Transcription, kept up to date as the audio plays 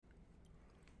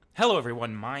Hello,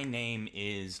 everyone. My name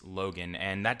is Logan,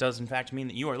 and that does in fact mean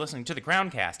that you are listening to the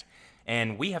Crowncast.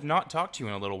 And we have not talked to you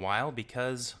in a little while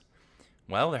because,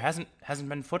 well, there hasn't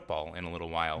been football in a little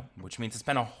while, which means it's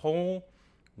been a whole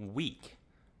week,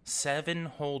 7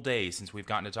 whole days since we've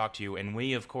gotten to talk to you. And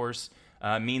we, of course,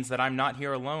 means that I'm not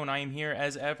here alone. I am here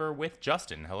as ever with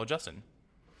Justin. Hello, Justin.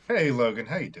 Hey Logan,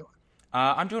 how you doing?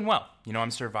 I'm doing well. I'm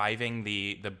surviving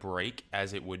the break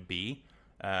as it would be.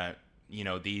 Uh,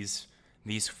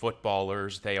 these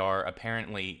footballers, they are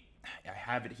apparently, I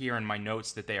have it here in my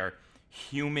notes that they are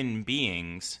human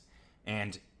beings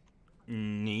and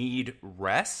need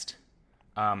rest.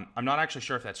 I'm not actually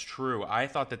sure if that's true. I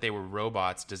thought that they were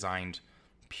robots designed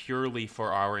purely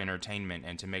for our entertainment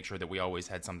and to make sure that we always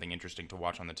had something interesting to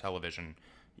watch on the television.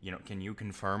 Can you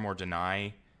confirm or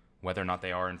deny whether or not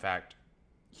they are in fact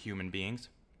human beings?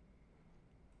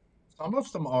 Some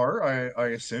of them are, I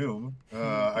assume.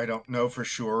 I don't know for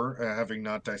sure, having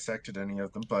not dissected any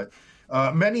of them, but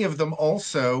many of them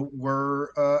also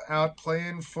were out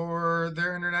playing for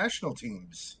their international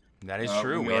teams. That is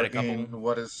true. We We had are a couple. in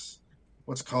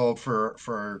what's called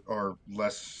for our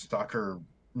less soccer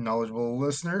knowledgeable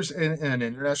listeners an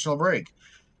international break.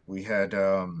 We had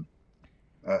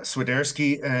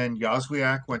Swiderski and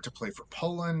Jozwiak went to play for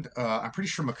Poland. I'm pretty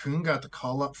sure Makun got the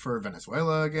call up for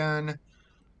Venezuela again.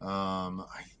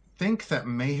 I think that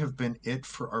may have been it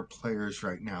for our players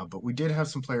right now, but we did have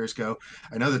some players go.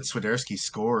 I know that Swiderski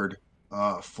scored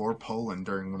for Poland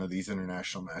during one of these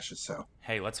international matches. So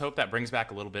Hey, let's hope that brings back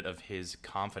a little bit of his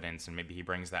confidence, and maybe he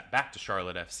brings that back to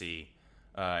Charlotte FC,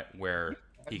 where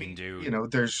I he can mean, do.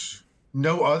 there's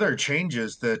no other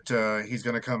changes that he's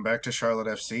going to come back to Charlotte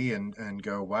FC and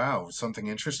go, wow, something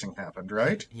interesting happened,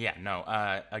 right? Yeah, no.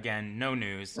 Again, no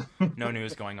news, no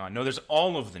news going on. No, there's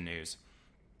all of the news.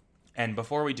 And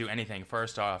before we do anything,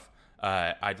 first off,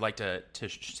 I'd like to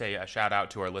say a shout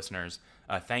out to our listeners.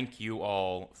 Thank you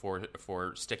all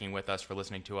for sticking with us, for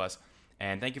listening to us,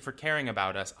 and thank you for caring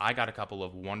about us. I got a couple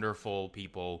of wonderful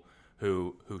people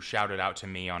who shouted out to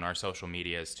me on our social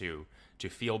medias to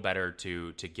feel better,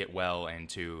 to get well, and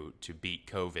to beat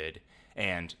COVID,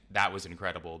 and that was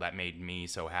incredible. That made me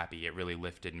so happy. It really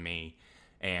lifted me,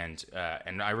 and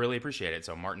I really appreciate it.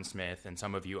 So Martin Smith and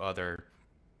some of you other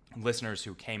listeners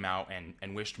who came out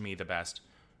and wished me the best,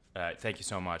 thank you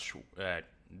so much.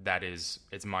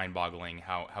 It's mind-boggling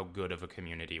how good of a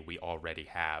community we already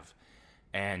have.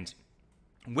 And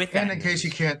with And that in case you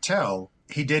news, can't tell,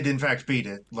 he did in fact beat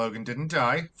it. Logan didn't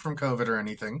die from COVID or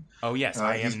anything. oh yes,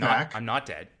 I He's am not. back. I'm not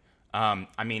dead.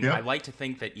 I mean, I Yep. like to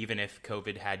think that even if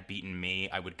COVID had beaten me,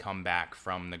 I would come back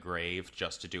from the grave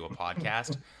just to do a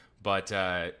podcast. But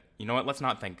you know what? Let's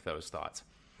not think those thoughts.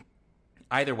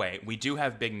 Either way, we do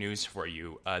have big news for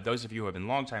you. Those of you who have been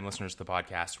longtime listeners to the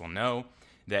podcast will know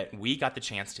that we got the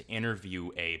chance to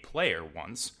interview a player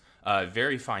once, a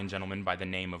very fine gentleman by the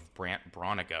name of Brant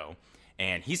Bronico,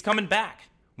 and he's coming back.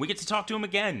 We get to talk to him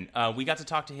again. We got to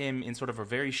talk to him in sort of a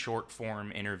very short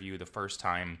form interview the first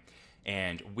time,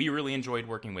 and we really enjoyed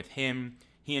working with him.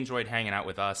 He enjoyed hanging out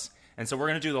with us, and so we're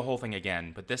going to do the whole thing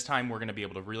again, but this time we're going to be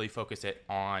able to really focus it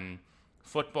on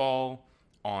football,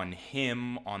 on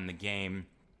him, on the game,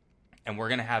 and we're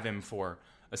going to have him for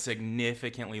a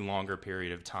significantly longer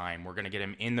period of time. We're going to get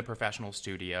him in the professional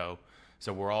studio,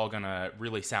 so we're all going to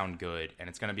really sound good, and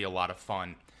it's going to be a lot of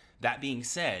fun. That being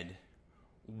said,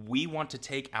 we want to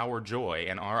take our joy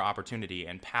and our opportunity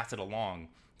and pass it along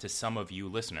to some of you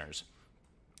listeners.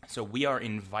 So we are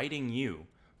inviting you,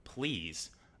 please,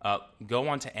 go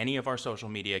onto any of our social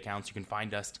media accounts. You can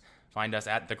find us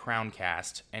at the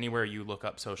Crowncast, anywhere you look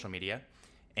up social media,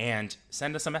 and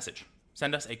send us a message.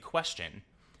 Send us a question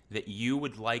that you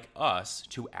would like us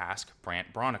to ask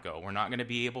Brant Bronico. We're not going to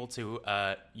be able to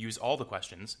use all the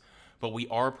questions, but we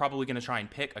are probably going to try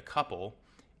and pick a couple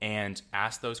and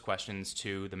ask those questions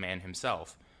to the man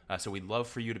himself. So we'd love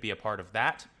for you to be a part of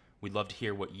that. We'd love to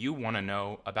hear what you want to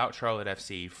know about Charlotte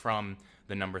FC from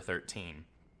the number 13.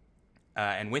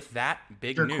 And with that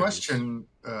big Your news... question,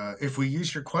 if we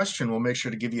use your question, we'll make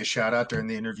sure to give you a shout out during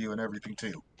the interview and everything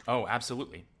too. Oh,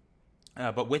 absolutely.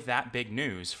 But with that big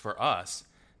news for us,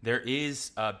 there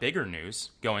is bigger news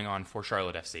going on for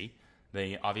Charlotte FC.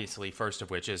 The obviously first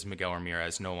of which is Miguel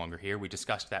Ramirez no longer here. We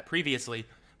discussed that previously,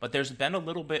 but there's been a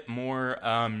little bit more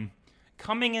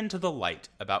coming into the light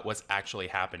about what's actually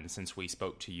happened since we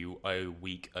spoke to you a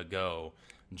week ago.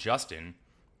 Justin,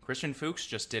 Christian Fuchs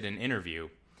just did an interview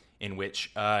in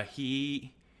which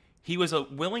he was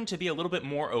willing to be a little bit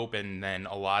more open than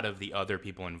a lot of the other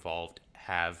people involved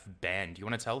have been. Do you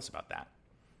want to tell us about that?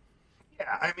 Yeah,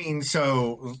 I mean,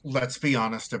 so let's be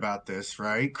honest about this,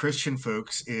 right? Christian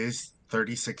Fuchs is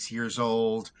 36 years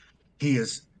old. He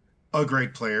is a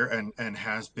great player and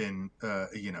has been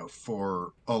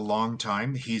for a long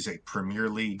time. He's a Premier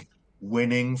League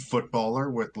winning footballer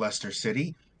with Leicester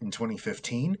City in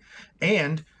 2015,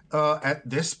 and at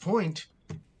this point,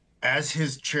 as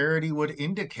his charity would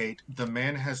indicate, the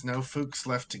man has no Fuchs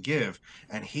left to give,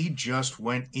 and he just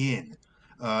went in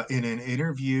an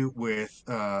interview with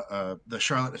the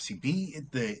Charlotte FCB,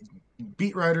 the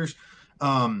beat writers.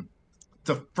 Um,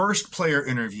 the first player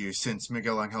interview since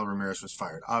Miguel Angel Ramirez was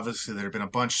fired. Obviously, there had been a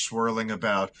bunch swirling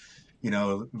about,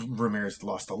 Ramirez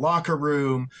lost the locker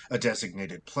room. A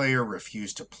designated player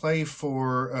refused to play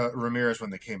for Ramirez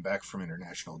when they came back from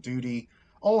international duty.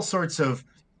 All sorts of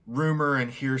rumor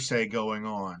and hearsay going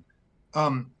on.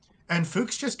 Um, and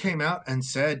Fuchs just came out and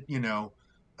said,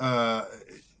 uh,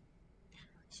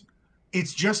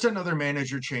 it's just another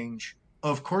manager change.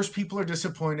 Of course, people are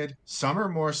disappointed. Some are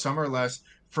more, some are less.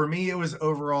 For me, it was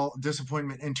overall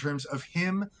disappointment in terms of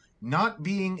him not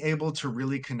being able to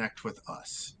really connect with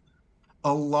us.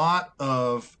 A lot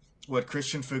of what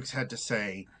Christian Fuchs had to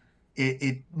say,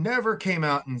 it never came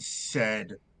out and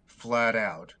said flat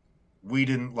out, we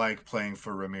didn't like playing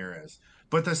for Ramirez.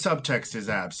 But the subtext is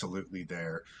absolutely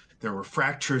there. There were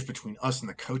fractures between us and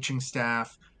the coaching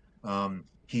staff.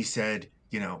 He said,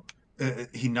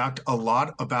 he knocked a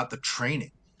lot about the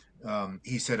training.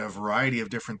 He said a variety of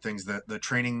different things, that the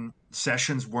training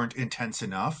sessions weren't intense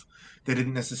enough. They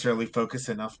didn't necessarily focus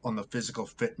enough on the physical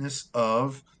fitness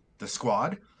of the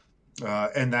squad.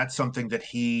 And that's something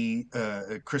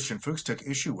that Christian Fuchs took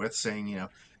issue with, saying,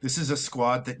 this is a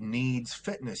squad that needs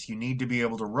fitness. You need to be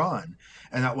able to run.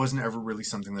 And that wasn't ever really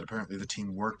something that apparently the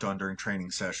team worked on during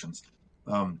training sessions.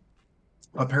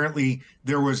 Apparently,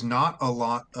 there was not a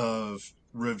lot of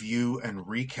review and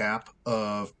recap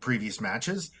of previous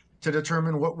matches to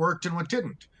determine what worked and what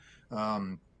didn't.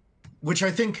 Which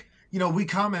I think, we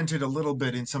commented a little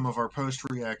bit in some of our post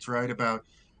reacts, right, about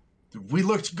we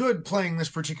looked good playing this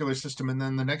particular system, and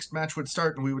then the next match would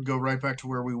start and we would go right back to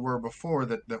where we were before,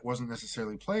 that wasn't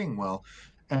necessarily playing well.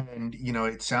 And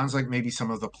it sounds like maybe some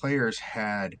of the players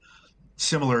had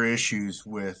similar issues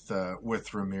with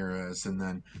Ramirez. And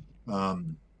then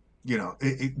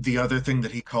the other thing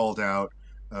that he called out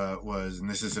was, and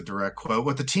this is a direct quote,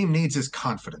 what the team needs is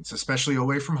confidence, especially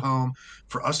away from home.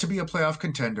 For us to be a playoff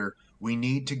contender, we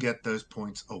need to get those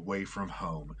points away from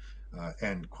home,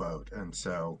 end quote. And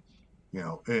so,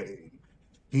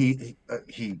 he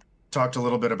talked a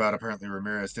little bit about, apparently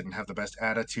Ramirez didn't have the best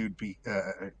attitude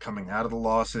coming out of the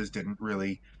losses, didn't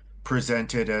really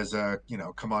present it as a,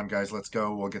 come on guys, let's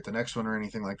go, we'll get the next one or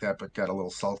anything like that, but got a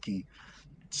little sulky.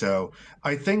 So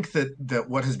I think that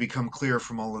what has become clear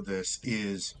from all of this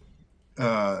is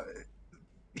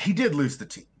he did lose the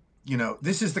team.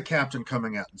 This is the captain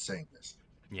coming out and saying this.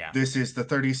 Yeah. This is the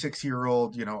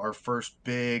 36-year-old, our first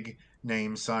big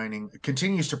name signing,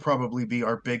 continues to probably be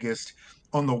our biggest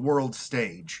on the world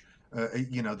stage.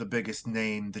 The biggest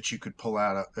name that you could pull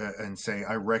out and say,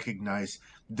 I recognize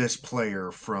this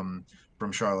player from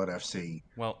Charlotte FC.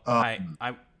 Well,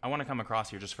 I want to come across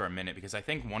here just for a minute, because I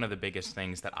think one of the biggest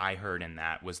things that I heard in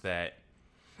that was that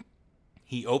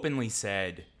he openly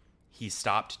said he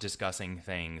stopped discussing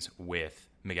things with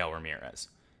Miguel Ramirez.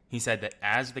 He said that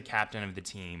as the captain of the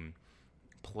team,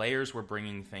 players were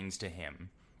bringing things to him,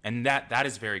 and that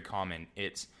is very common.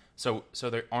 It's so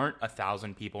there aren't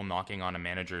 1,000 people knocking on a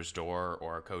manager's door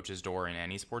or a coach's door in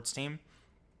any sports team.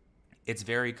 It's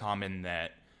very common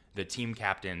that the team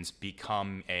captains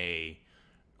become a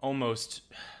almost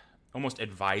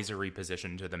advisory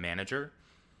position to the manager,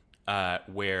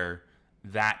 where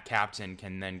that captain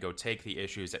can then go take the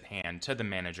issues at hand to the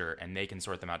manager and they can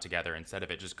sort them out together, instead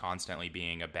of it just constantly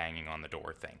being a banging on the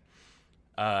door thing.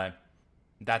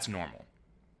 That's normal.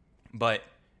 But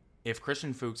if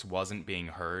Christian Fuchs wasn't being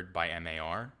heard by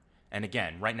MAR, and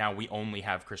again, right now we only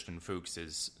have Christian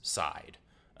Fuchs' side,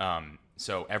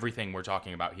 so everything we're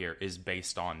talking about here is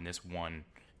based on this one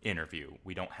interview.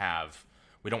 We don't have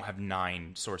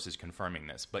 9 sources confirming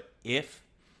this. But if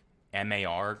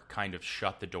MAR kind of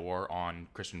shut the door on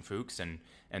Christian Fuchs and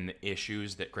the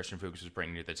issues that Christian Fuchs was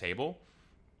bringing to the table,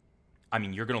 I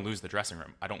mean, you're going to lose the dressing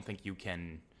room. I don't think you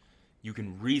can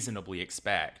reasonably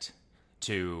expect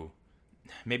to,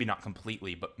 maybe not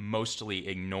completely, but mostly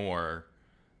ignore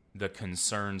the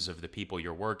concerns of the people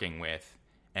you're working with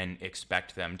and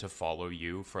expect them to follow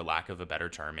you, for lack of a better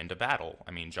term, into battle.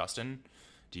 I mean, Justin,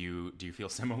 do you feel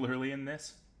similarly in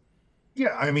this?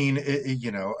 Yeah, I mean,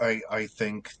 I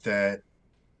think that,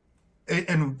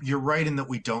 and you're right in that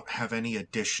we don't have any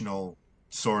additional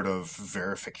sort of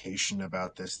verification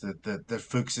about this, that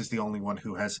Fuchs is the only one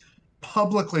who has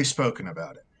publicly spoken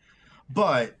about it.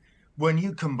 But when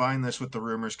you combine this with the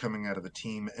rumors coming out of the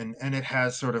team, and it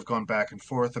has sort of gone back and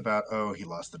forth about, oh, he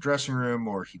lost the dressing room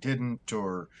or he didn't,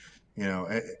 or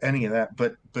any of that,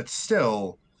 but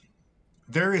still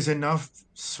there is enough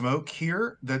smoke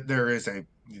here that there is a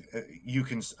you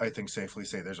can, I think, safely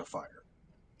say there's a fire.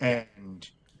 Yeah. And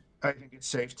I think it's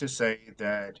safe to say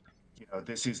that,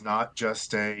 this is not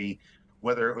just a,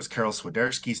 whether it was Karol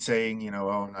Swiderski saying, oh,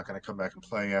 I'm not going to come back and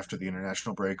play after the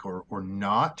international break, or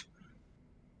not.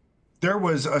 There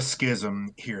was a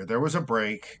schism here. There was a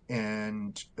break,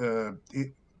 and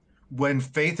when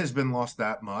faith has been lost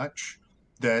that much,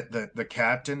 that the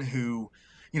captain who,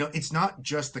 it's not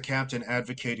just the captain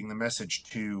advocating the message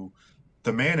to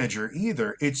the manager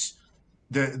either. It's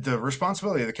the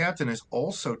responsibility of the captain is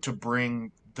also to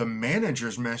bring the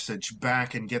manager's message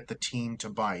back and get the team to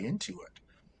buy into it.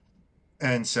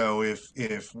 And so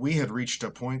if we had reached a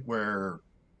point where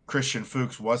Christian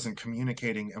Fuchs wasn't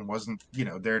communicating and wasn't,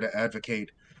 there to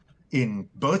advocate in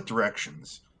both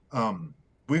directions,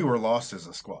 we were lost as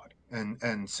a squad.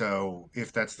 And so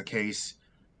if that's the case,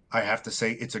 I have to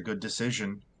say it's a good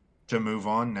decision to move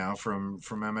on now from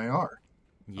MAR.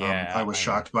 I Yeah, was I mean,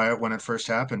 shocked by it when it first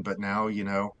happened, but now,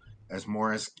 as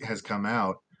more has come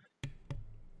out,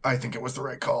 I think it was the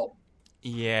right call.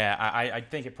 yeah, I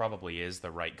think it probably is the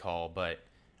right call, but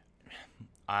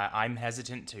I'm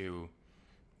hesitant to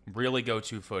really go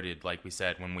two-footed, like we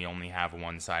said, when we only have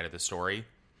one side of the story.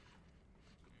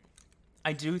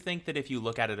 I do think that if you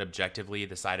look at it objectively,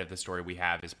 the side of the story we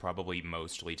have is probably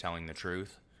mostly telling the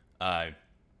truth. I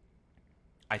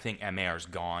think MAR's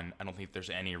gone. I don't think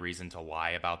there's any reason to lie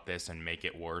about this and make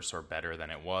it worse or better than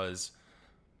it was.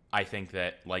 I think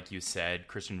that, like you said,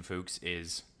 Christian Fuchs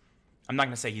is... I'm not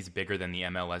going to say he's bigger than the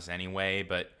MLS anyway,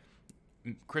 but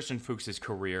Christian Fuchs'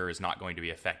 career is not going to be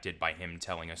affected by him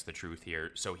telling us the truth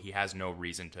here, so he has no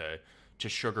reason to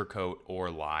sugarcoat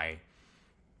or lie.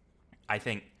 I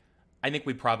think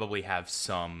we probably have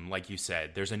some, like you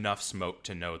said, there's enough smoke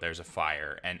to know there's a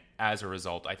fire, and as a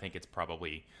result, I think it's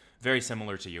probably very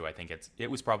similar to you. I think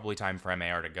it was probably time for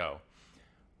MAR to go.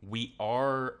 We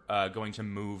are going to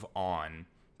move on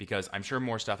because I'm sure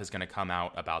more stuff is going to come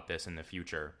out about this in the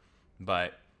future,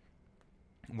 but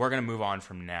we're going to move on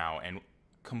from now, and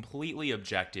completely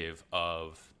objective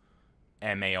of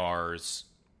MAR's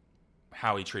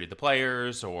how he treated the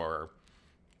players or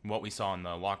what we saw in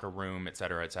the locker room, et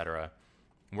cetera, et cetera.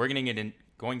 We're going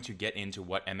to get into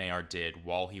what MAR did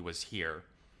while he was here.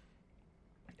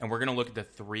 And we're going to look at the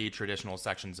three traditional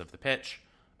sections of the pitch.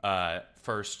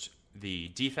 First, the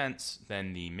defense,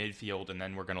 then the midfield, and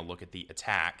then we're going to look at the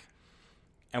attack.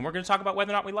 And we're going to talk about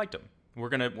whether or not we liked him. We're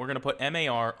going to put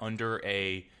MAR under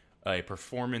a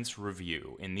performance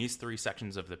review. In these three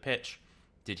sections of the pitch,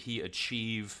 did he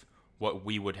achieve what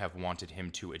we would have wanted him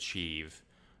to achieve?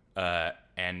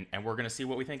 And we're going to see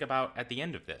what we think about at the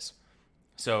end of this.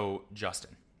 So,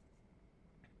 Justin,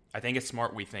 I think it's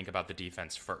smart we think about the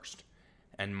defense first.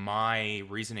 And my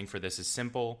reasoning for this is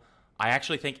simple. I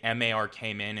actually think MAR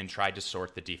came in and tried to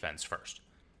sort the defense first.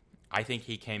 I think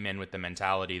he came in with the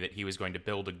mentality that he was going to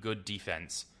build a good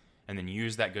defense and then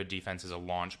use that good defense as a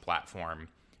launch platform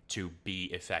to be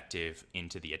effective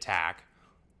into the attack,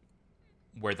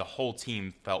 where the whole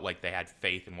team felt like they had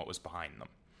faith in what was behind them.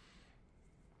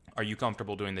 Are you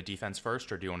comfortable doing the defense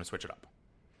first, or do you want to switch it up?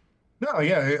 No,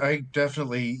 yeah, I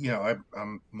definitely,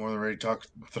 I'm more than ready to talk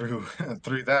through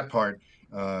through that part.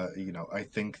 I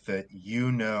think that,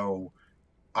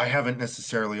 I haven't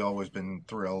necessarily always been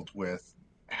thrilled with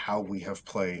how we have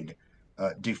played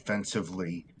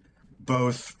defensively,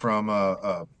 both from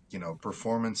a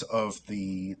performance of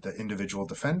the individual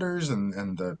defenders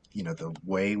and the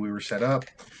way we were set up,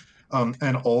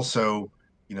 and also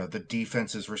the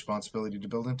defense's responsibility to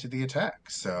build into the attack.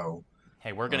 So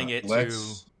Hey, we're gonna get to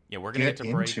let's yeah, we're gonna get get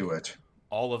to break into it.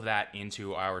 all of that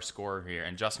into our score here.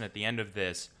 And Justin, at the end of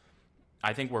this,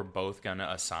 I think we're both gonna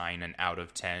assign an out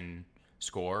of 10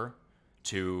 score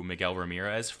to Miguel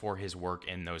Ramirez for his work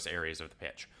in those areas of the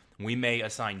pitch. We may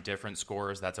assign different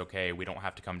scores. That's okay. We don't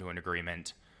have to come to an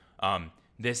agreement.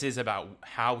 This is about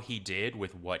how he did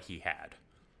with what he had,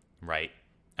 right?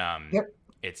 Yep.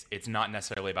 It's not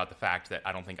necessarily about the fact that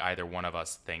I don't think either one of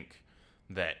us think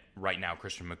that right now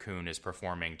Christian Makoun is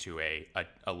performing to a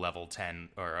level 10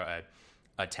 or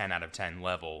a 10 out of 10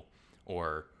 level,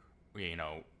 or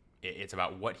it's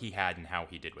about what he had and how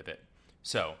he did with it.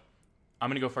 So I'm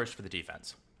gonna go first for the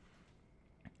defense,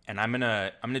 and I'm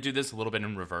gonna do this a little bit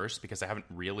in reverse because I haven't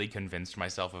really convinced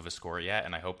myself of a score yet,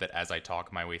 and I hope that as I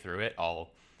talk my way through it,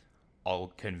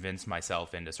 I'll convince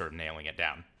myself into sort of nailing it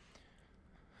down.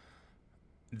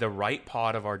 the right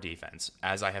pod of our defense,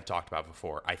 as I have talked about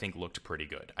before, I think looked pretty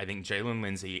good. I think Jalen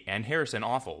Lindsey and Harrison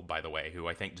Awful, by the way, who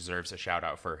I think deserves a shout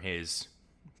out for his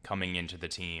coming into the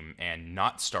team and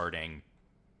not starting,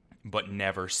 but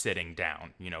never sitting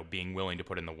down, being willing to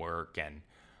put in the work. And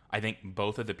I think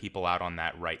both of the people out on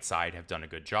that right side have done a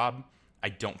good job. I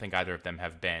don't think either of them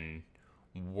have been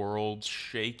world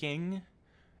shaking,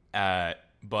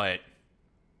 but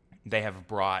they have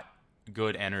brought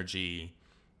good energy.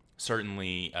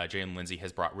 Certainly, Jalen Lindsey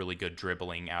has brought really good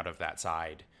dribbling out of that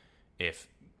side. If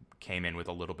came in with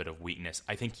a little bit of weakness,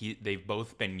 I think they've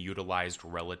both been utilized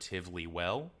relatively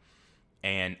well.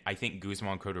 And I think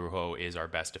Guzman Corujo is our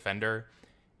best defender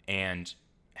and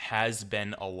has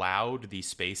been allowed the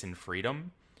space and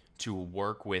freedom to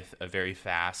work with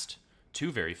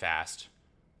two very fast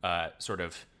sort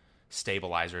of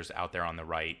stabilizers out there on the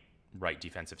right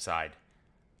defensive side.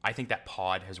 I think that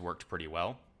pod has worked pretty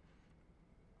well.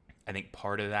 I think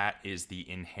part of that is the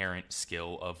inherent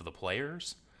skill of the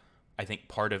players. I think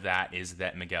part of that is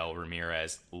that Miguel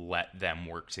Ramirez let them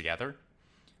work together.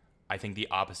 I think the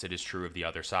opposite is true of the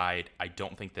other side. I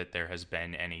don't think that there has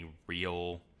been any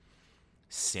real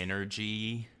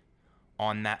synergy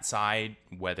on that side,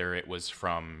 whether it was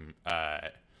from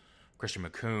Christian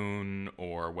McCoon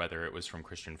or whether it was from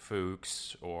Christian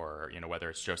Fuchs or whether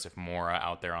it's Joseph Mora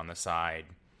out there on the side.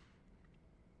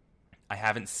 I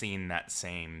haven't seen that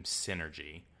same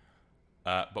synergy.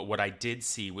 But what I did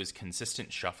see was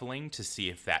consistent shuffling to see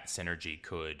if that synergy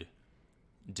could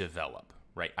develop.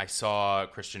 Right, I saw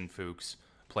Christian Fuchs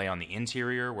play on the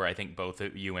interior, where I think both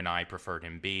you and I preferred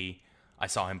him be. I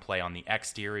saw him play on the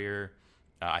exterior.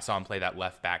 I saw him play that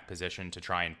left back position to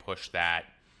try and push that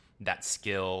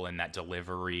skill and that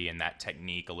delivery and that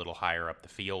technique a little higher up the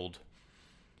field.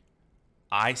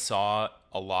 I saw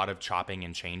a lot of chopping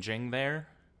and changing there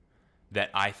that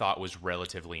I thought was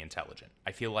relatively intelligent.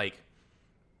 I feel like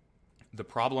the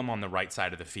problem on the right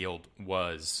side of the field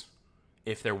was,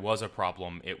 if there was a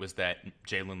problem, it was that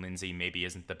Jalen Lindsey maybe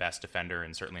isn't the best defender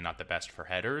and certainly not the best for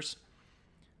headers.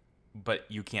 But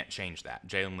you can't change that.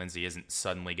 Jalen Lindsey isn't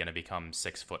suddenly going to become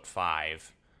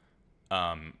 6'5".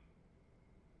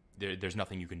 There's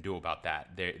nothing you can do about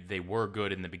that. They were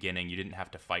good in the beginning. You didn't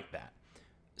have to fight that.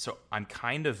 So I'm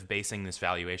kind of basing this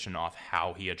valuation off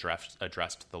how he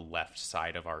addressed the left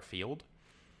side of our field.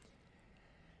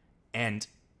 And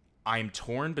I'm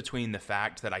torn between the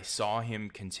fact that I saw him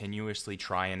continuously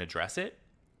try and address it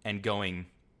and going,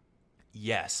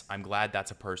 yes, I'm glad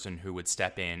that's a person who would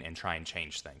step in and try and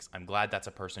change things. I'm glad that's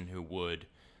a person who would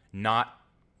not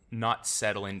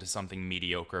settle into something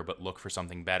mediocre, but look for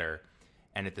something better.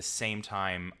 And at the same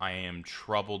time, I am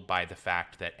troubled by the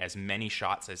fact that as many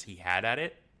shots as he had at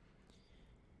it,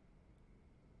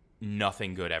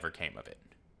 nothing good ever came of it.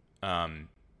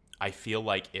 I feel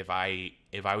like if I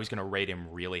was going to rate him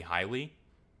really highly,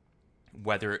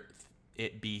 whether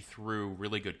it be through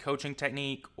really good coaching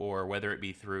technique or whether it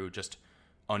be through just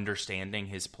understanding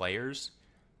his players,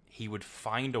 he would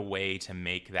find a way to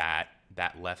make that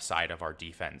left side of our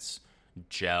defense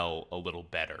gel a little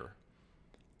better.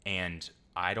 And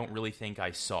I don't really think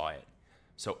I saw it.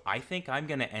 So I think I'm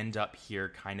going to end up here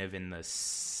kind of in the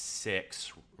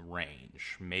 6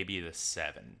 range, maybe the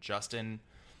 7. Justin,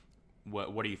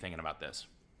 what are you thinking about this?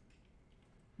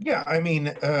 Yeah, I mean,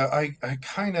 I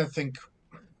kind of think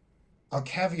I'll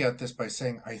caveat this by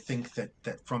saying I think that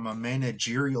from a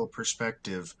managerial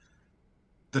perspective,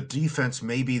 the defense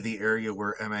may be the area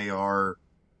where MAR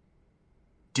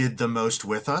did the most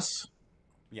with us.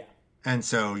 Yeah. And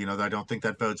so, I don't think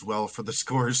that bodes well for the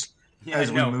scores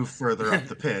as we move further up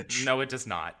the pitch. No, it does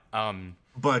not.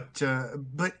 But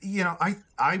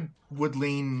I would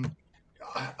lean.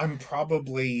 I'm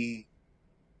probably.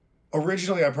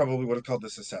 Originally, I probably would have called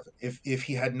this a 7. If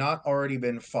he had not already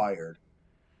been fired,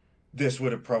 this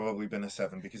would have probably been a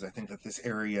 7, because I think that this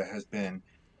area has been,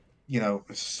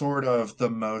 sort of the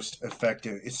most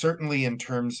effective. It's certainly in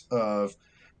terms of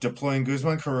deploying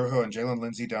Guzman Corujo and Jalen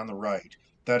Lindsey down the right.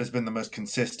 That has been the most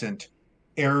consistent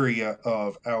area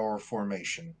of our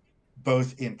formation,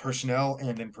 both in personnel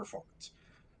and in performance.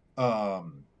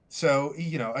 So,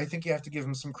 I think you have to give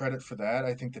him some credit for that.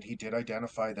 I think that he did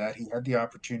identify that. He had the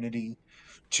opportunity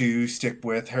to stick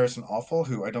with Harrison Awful,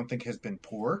 who I don't think has been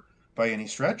poor by any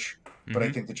stretch, but I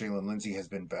think that Jalen Lindsey has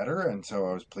been better, and so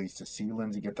I was pleased to see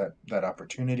Lindsey get that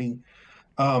opportunity.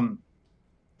 If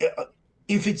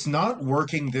it's not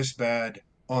working this bad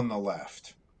on the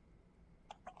left,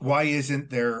 why isn't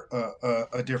there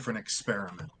a different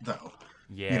experiment, though?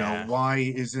 Yeah. Why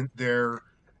isn't there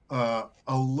a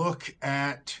look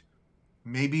at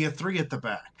maybe a 3 at the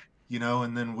back,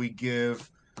 and then we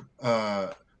give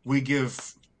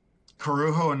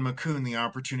Carujo and McCoon the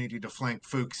opportunity to flank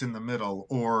Fuchs in the middle,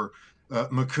 or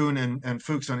McCoon and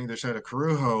Fuchs on either side of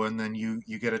Carujo, and then you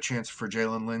get a chance for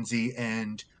Jalen Lindsey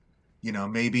and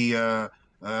maybe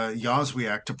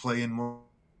Yazwiak to play in more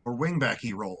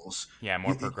wingbacky roles. Yeah,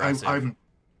 more I, progressive. I'm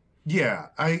yeah,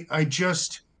 I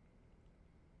just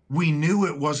we knew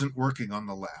it wasn't working on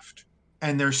the left.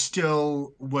 And there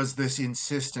still was this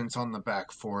insistence on the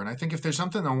back four. And I think if there's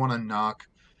something I want to knock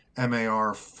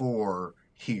MAR for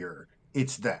here,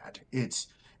 it's that. It's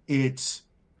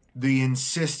the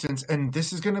insistence, and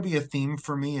this is going to be a theme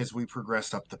for me as we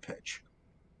progress up the pitch.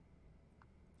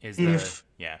 Is the If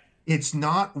yeah. it's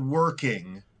not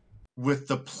working with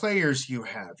the players you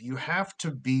have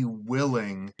to be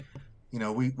willing.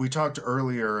 We talked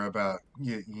earlier about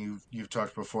you've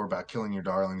talked before about killing your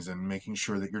darlings and making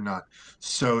sure that you're not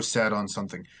so set on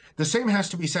something. The same has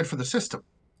to be said for the system.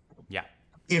 Yeah.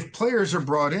 If players are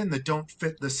brought in that don't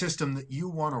fit the system that you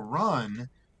want to run,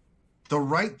 the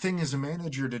right thing as a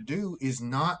manager to do is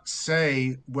not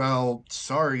say, well,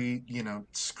 sorry,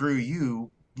 screw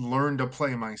you, learn to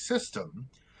play my system.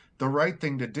 The right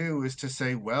thing to do is to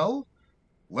say, well,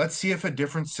 let's see if a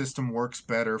different system works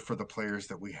better for the players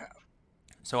that we have.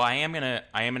 So I am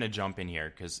gonna jump in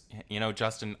here because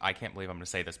Justin, I can't believe I'm gonna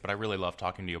say this, but I really love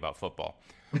talking to you about football.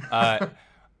 Uh,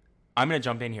 I'm gonna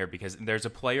jump in here because there's a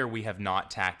player we have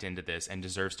not tacked into this and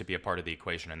deserves to be a part of the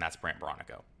equation, and that's Brant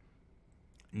Bronico.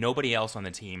 Nobody else on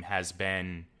the team has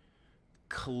been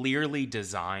clearly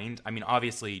designed. I mean,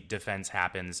 obviously, defense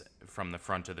happens from the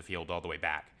front of the field all the way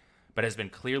back, but has been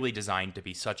clearly designed to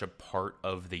be such a part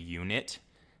of the unit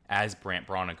as Brant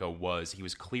Bronico was. He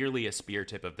was clearly a spear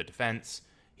tip of the defense.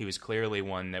 He was clearly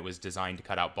one that was designed to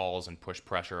cut out balls and push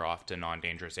pressure off to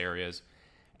non-dangerous areas.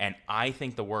 And I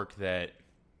think the work that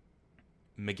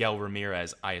Miguel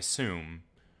Ramirez, I assume,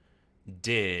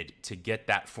 did to get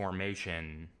that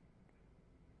formation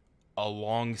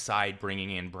alongside bringing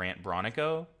in Brant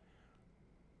Bronico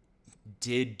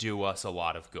did do us a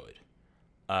lot of good.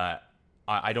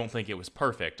 I don't think it was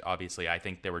perfect, obviously. I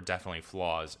think there were definitely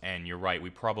flaws, and you're right, we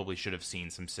probably should have seen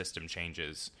some system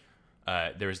changes.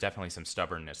 There was definitely some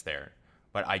stubbornness there.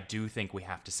 But I do think we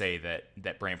have to say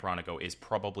that Brant Bronico is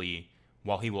probably,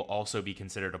 while he will also be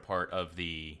considered a part of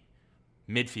the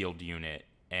midfield unit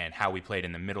and how we played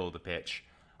in the middle of the pitch,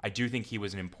 I do think he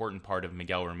was an important part of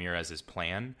Miguel Ramirez's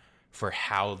plan for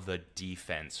how the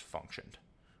defense functioned.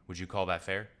 Would you call that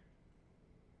fair?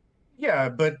 Yeah,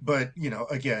 but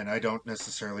again, I don't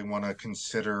necessarily want to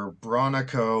consider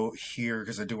Bronico here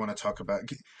because I do want to talk about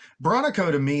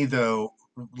Bronico to me though,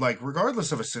 like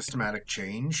regardless of a systematic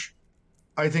change,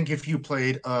 I think if you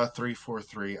played a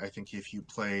 3-4-3, I think if you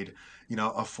played, a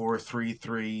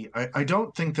 4-3-3, I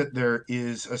don't think that there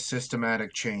is a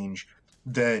systematic change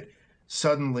that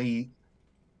suddenly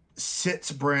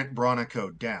sits Brant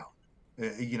Bronico down.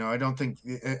 I don't think.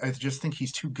 I just think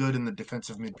he's too good in the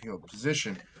defensive midfield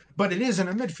position. But it is in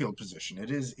a midfield position.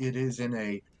 It is. It is in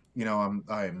a.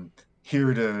 I'm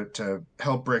here to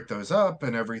help break those up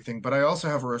and everything. But I also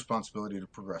have a responsibility to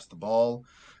progress the ball,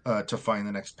 to find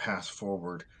the next pass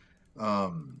forward.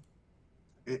 Um,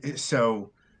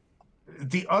 so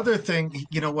the other thing,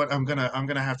 you know what, I'm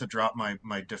gonna have to drop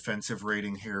my defensive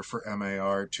rating here for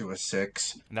MAR to a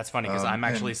 6. And that's funny because I'm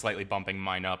actually And slightly bumping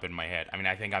mine up in my head. I mean,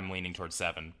 I think I'm leaning towards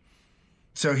 7.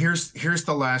 so here's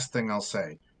the last thing I'll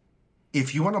say.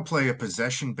 If you want to play a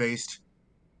possession based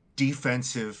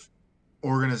defensive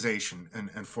organization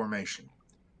and formation,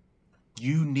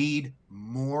 you need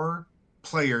more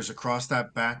players across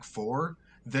that back four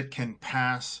that can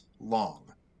pass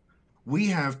long. We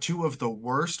have two of the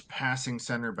worst passing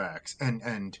center backs,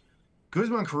 and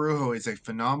Guzman Carujo is a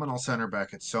phenomenal center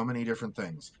back at so many different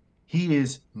things. He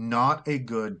is not a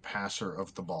good passer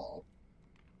of the ball,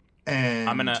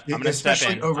 and I'm gonna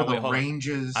step especially in. over Oh the wait, hold on.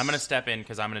 I'm gonna ranges. step in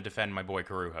because I'm gonna defend my boy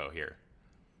Carujo here.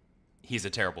 He's a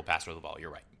terrible passer of the ball.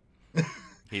 You're right.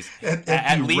 He's At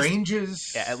at the least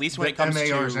ranges at least when it that comes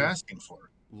MAR is to asking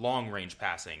for. long range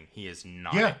passing, he is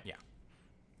not. Yeah, Yeah.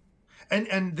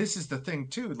 and this is the thing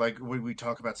too. Like when we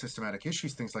talk about systematic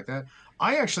issues, things like that,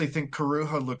 I actually think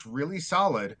Carujo looked really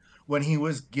solid when he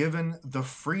was given the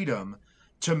freedom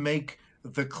to make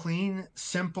the clean,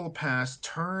 simple pass,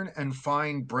 turn and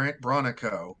find Brant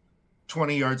Bronico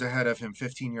 20 yards ahead of him,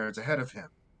 15 yards ahead of him.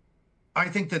 I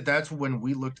think that that's when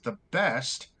we looked the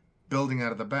best building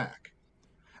out of the back.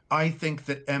 I think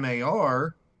that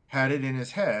MAR had it in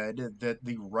his head that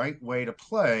the right way to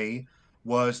play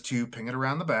was to ping it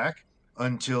around the back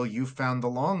until you found the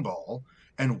long ball.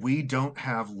 And we don't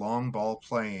have long ball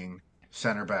playing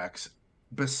center backs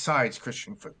besides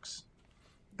Christian Fuchs.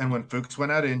 And when Fuchs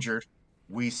went out injured,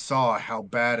 we saw how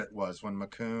bad it was when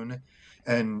McCoon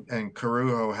and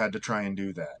Carujo had to try and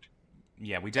do that.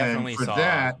 Yeah, we And definitely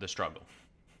saw the struggle.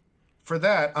 for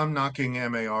that, I'm knocking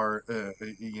MAR,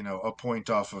 a point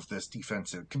off of this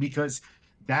defensive because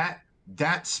that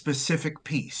that specific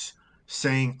piece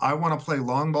saying I want to play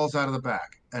long balls out of the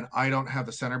back and I don't have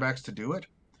the center backs to do it.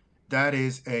 That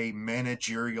is a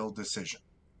managerial decision.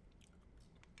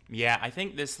 Yeah, I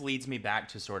think this leads me back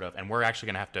to sort of, and we're actually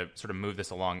going to have to sort of move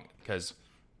this along because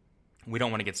we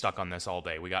don't want to get stuck on this all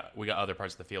day. We got other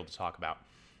parts of the field to talk about.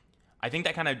 I think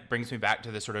that kind of brings me back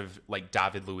to the sort of like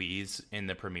David Luiz in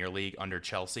the Premier League under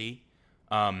Chelsea.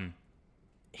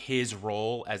 His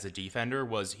role as a defender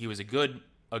was he was a good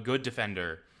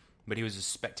defender, but he was a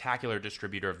spectacular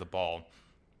distributor of the ball.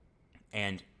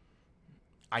 And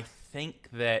I think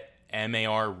that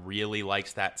MAR really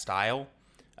likes that style.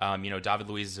 David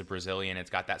Luiz is a Brazilian. It's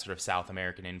got that sort of South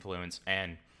American influence,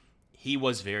 and he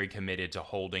was very committed to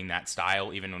holding that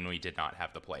style even when we did not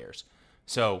have the players.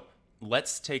 So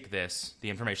let's take this, the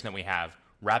information that we have,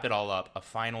 wrap it all up, a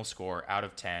final score out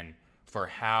of 10 for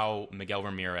how Miguel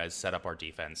Ramirez set up our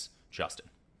defense. Justin.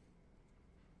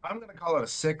 I'm going to call it a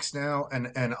 6 now,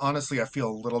 and honestly, I feel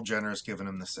a little generous giving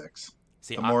him the 6.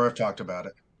 See, The more I've talked about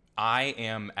it. I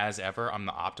am, as ever, I'm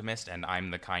the optimist, and I'm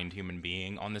the kind human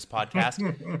being on this podcast.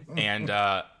 And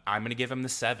I'm going to give him the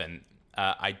 7.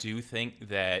 I do think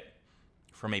that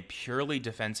from a purely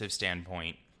defensive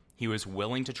standpoint, he was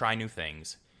willing to try new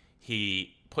things.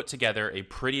 He put together a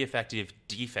pretty effective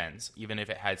defense, even if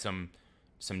it had some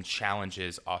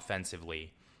challenges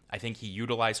offensively. I think he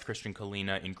utilized Christian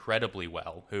Colina incredibly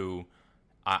well, who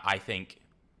I think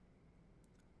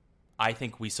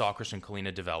we saw Christian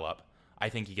Colina develop. I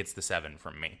think he gets the 7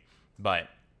 from me. But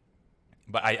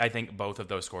I think both of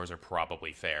those scores are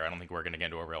probably fair. I don't think we're going to get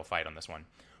into a real fight on this one.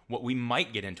 What we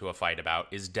might get into a fight about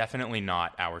is definitely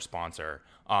not our sponsor,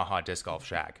 Aha Disc Golf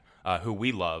Shack, who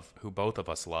we love, who both of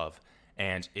us love.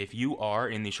 And if you are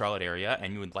in the Charlotte area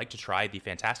and you would like to try the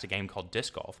fantastic game called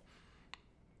Disc Golf,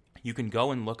 you can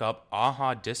go and look up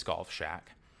Aha Disc Golf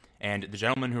Shack. And the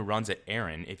gentleman who runs it,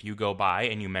 Aaron, if you go by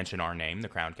and you mention our name, the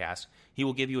Crowncast, he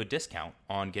will give you a discount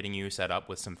on getting you set up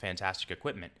with some fantastic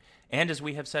equipment. And as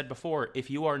we have said before, if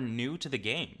you are new to the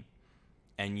game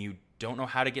and you don't know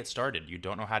how to get started, you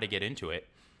don't know how to get into it,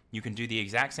 you can do the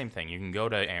exact same thing. You can go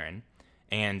to Aaron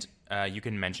and you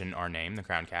can mention our name, the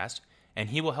Crowncast, and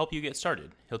he will help you get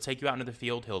started. He'll take you out into the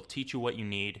field. He'll teach you what you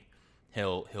need.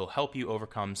 He'll help you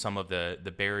overcome some of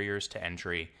the barriers to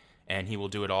entry, and he will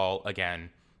do it all,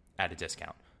 again, at a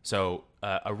discount. So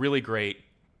a really great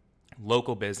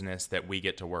local business that we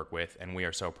get to work with, and we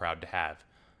are so proud to have.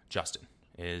 Justin,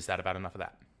 is that about enough of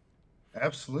that?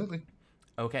 Absolutely.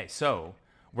 Okay, so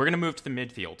we're going to move to the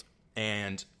midfield.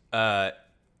 And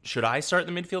should I start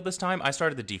the midfield this time? I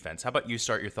started the defense. How about you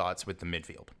start your thoughts with the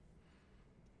midfield?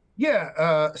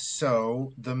 Yeah,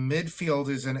 so the midfield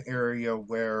is an area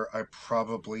where I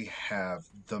probably have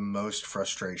the most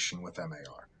frustration with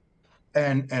MAR.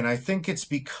 And I think it's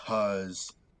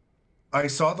because I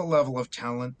saw the level of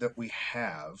talent that we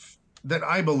have, that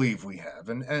I believe we have.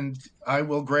 And I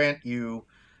will grant you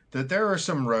that there are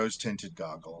some rose-tinted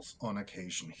goggles on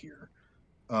occasion here.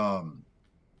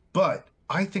 But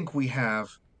I think we have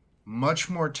much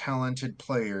more talented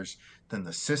players than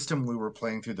the system we were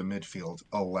playing through the midfield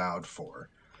allowed for.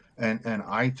 And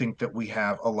I think that we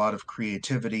have a lot of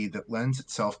creativity that lends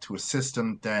itself to a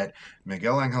system that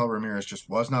Miguel Angel Ramirez just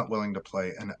was not willing to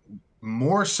play, and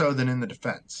more so than in the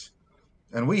defense.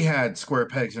 And we had square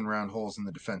pegs and round holes in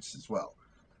the defense as well.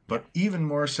 But even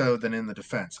more so than in the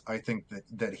defense, I think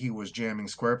that he was jamming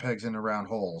square pegs into round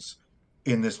holes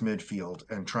in this midfield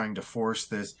and trying to force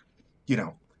this,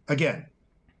 again,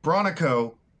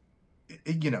 Bronico,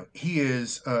 he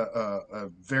is a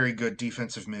very good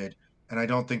defensive mid, and I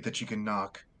don't think that you can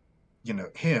knock,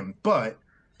 him. But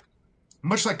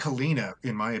much like Kalina,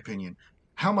 in my opinion,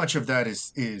 how much of that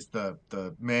is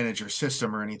the manager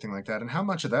system or anything like that, and how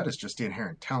much of that is just the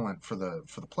inherent talent for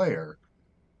the player?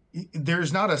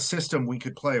 There's not a system we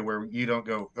could play where you don't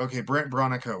go, okay, Brent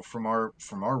Bronico from our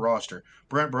roster.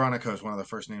 Brent Bronico is one of the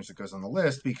first names that goes on the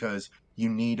list because you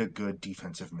need a good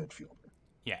defensive midfielder.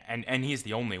 Yeah, and he's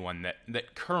the only one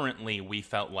that currently we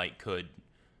felt like could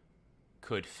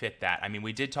fit that. I mean,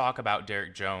 we did talk about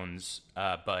Derek Jones,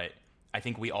 but I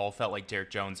think we all felt like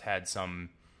Derek Jones had some,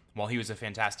 while he was a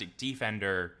fantastic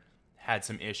defender, had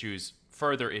some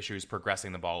further issues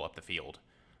progressing the ball up the field.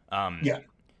 Yeah.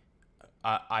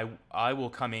 I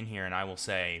will come in here and I will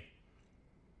say,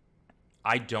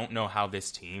 I don't know how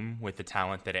this team, with the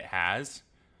talent that it has,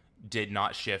 did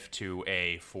not shift to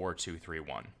a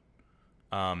 4-2-3-1.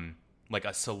 like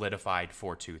a solidified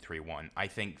 4-2-3-1. I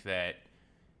think that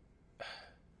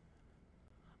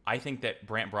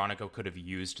Brant Bronico could have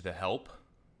used the help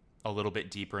a little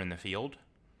bit deeper in the field.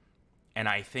 And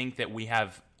I think that we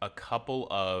have a couple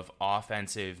of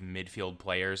offensive midfield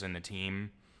players in the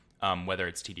team, whether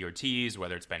it's TD Ortiz,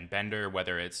 whether it's Ben Bender,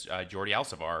 whether it's Jordi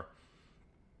Alcivar,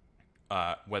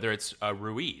 whether it's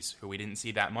Ruiz, who we didn't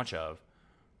see that much of,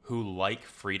 who like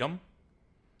freedom.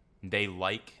 They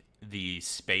like the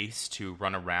space to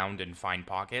run around and find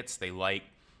pockets. They like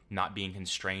not being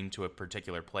constrained to a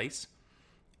particular place.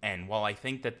 And while I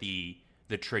think that the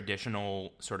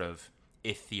traditional sort of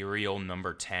ethereal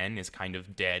number 10 is kind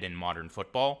of dead in modern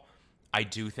football, I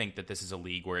do think that this is a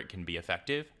league where it can be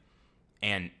effective.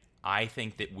 And I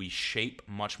think that we shape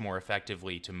much more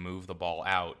effectively to move the ball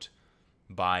out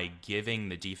by giving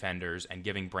the defenders and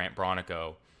giving Brant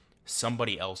Bronico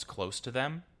somebody else close to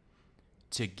them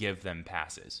to give them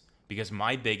passes. Because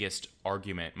my biggest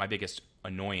argument, my biggest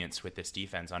annoyance with this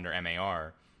defense under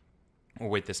MAR, or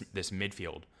with this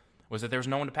midfield, was that there was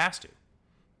no one to pass to.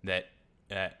 That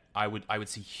I would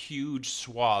see huge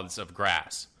swaths of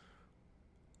grass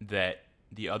that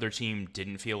the other team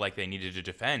didn't feel like they needed to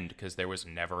defend because there was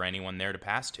never anyone there to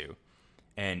pass to,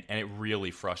 and it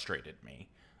really frustrated me.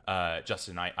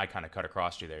 Justin, I kind of cut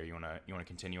across you there. You wanna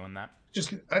continue on that?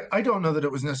 Just I don't know that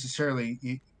it was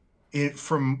necessarily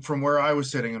from where I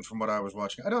was sitting and from what I was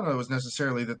watching. I don't know it was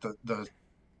necessarily that the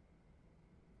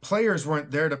players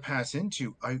weren't there to pass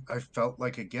into. I felt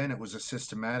like, again, it was a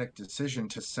systematic decision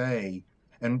to say,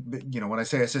 and when I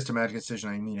say a systematic decision,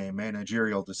 I mean a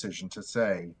managerial decision to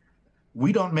say,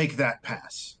 we don't make that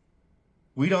pass.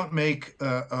 We don't make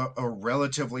a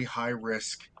relatively high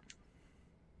risk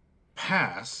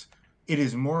pass. It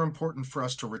is more important for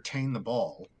us to retain the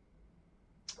ball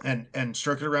and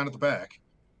stroke it around at the back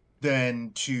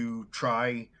than to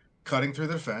try cutting through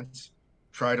the defense,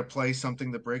 try to play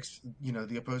something that breaks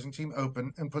the opposing team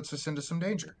open and puts us into some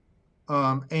danger.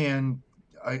 And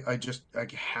I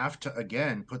have to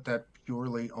again put that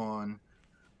purely on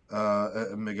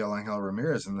Miguel Angel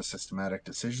Ramirez and the systematic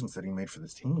decisions that he made for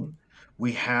this team.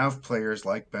 We have players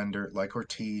like Bender, like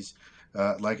Ortiz,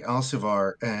 like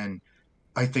Alcivar, and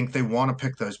I think they want to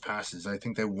pick those passes. I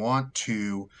think they want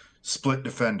to split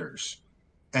defenders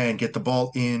and get the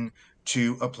ball in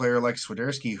to a player like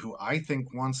Swiderski, who I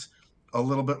think wants a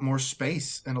little bit more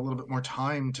space and a little bit more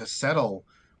time to settle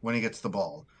when he gets the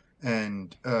ball.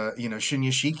 And, Shinya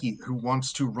Shiki, who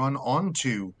wants to run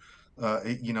onto,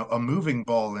 a moving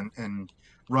ball and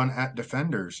run at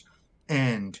defenders.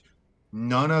 And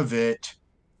none of it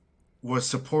was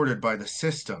supported by the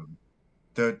system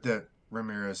that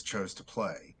Ramirez chose to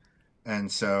play. And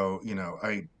so,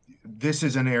 this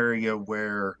is an area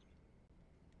where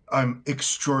I'm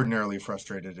extraordinarily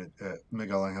frustrated at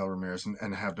Miguel Angel Ramirez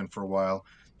and have been for a while.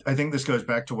 I think this goes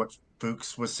back to what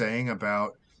Fuchs was saying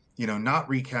about, not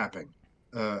recapping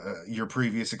your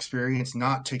previous experience,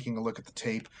 not taking a look at the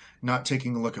tape, not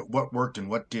taking a look at what worked and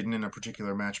what didn't in a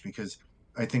particular match. Because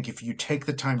I think if you take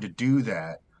the time to do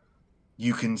that,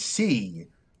 you can see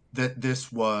that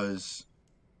this was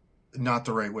not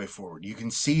the right way forward. You can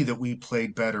see that we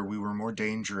played better. We were more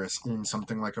dangerous in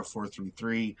something like a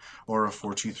 4-3-3 or a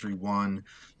 4-2-3-1,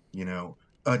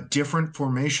 a different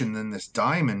formation than this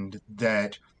diamond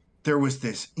that there was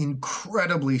this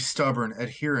incredibly stubborn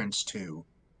adherence to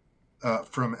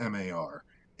from MAR.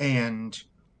 And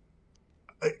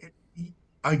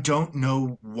I don't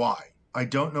know why. I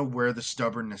don't know where the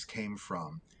stubbornness came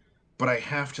from, but I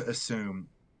have to assume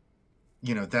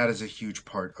that is a huge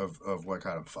part of what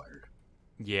got him fired.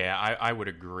 Yeah, I would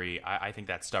agree. I think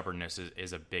that stubbornness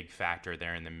is a big factor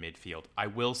there in the midfield. I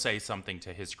will say something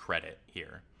to his credit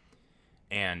here,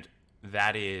 and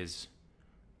that is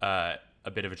a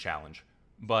bit of a challenge.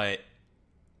 But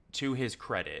to his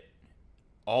credit,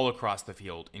 all across the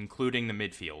field, including the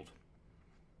midfield,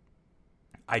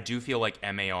 I do feel like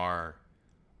MAR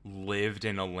lived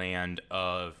in a land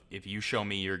of, if you show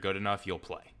me you're good enough, you'll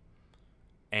play.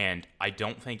 And I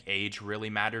don't think age really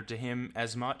mattered to him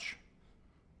as much.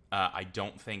 I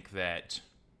don't think that,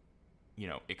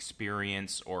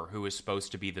 experience or who is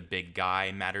supposed to be the big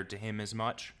guy mattered to him as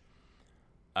much.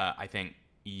 I think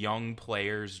young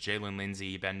players, Jalen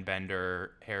Lindsey, Ben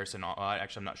Bender, Harrison,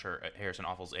 actually I'm not sure Harrison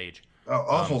Awful's age.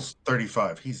 Awful's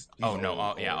 35. He's old.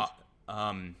 Yeah.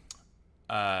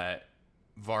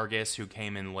 Vargas, who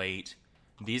came in late.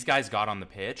 These guys got on the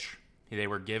pitch. They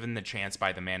were given the chance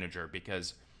by the manager,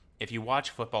 because if you watch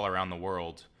football around the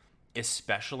world,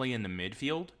 especially in the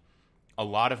midfield, a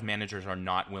lot of managers are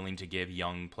not willing to give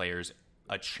young players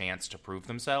a chance to prove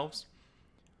themselves.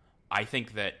 I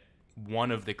think that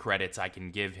one of the credits I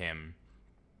can give him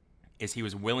is he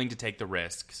was willing to take the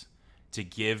risks to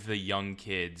give the young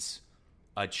kids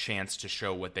a chance to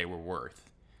show what they were worth.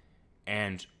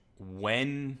 And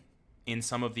when, in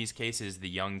some of these cases, the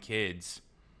young kids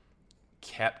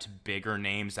kept bigger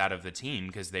names out of the team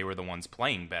because they were the ones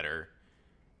playing better,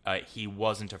 he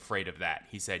wasn't afraid of that.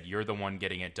 He said, you're the one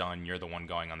getting it done. You're the one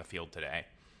going on the field today.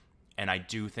 And I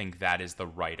do think that is the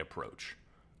right approach.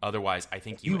 Otherwise, I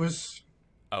think he was...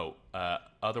 otherwise...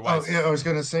 Oh, yeah, I was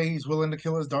going to say he's willing to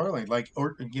kill his darling. Like,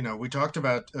 or, you know, we talked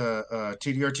about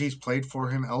TD Ortiz played for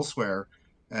him elsewhere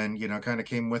and, you know, kind of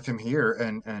came with him here.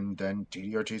 And then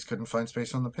TD Ortiz couldn't find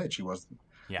space on the pitch. He wasn't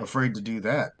afraid to do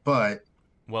that. But...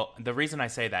 Well, the reason I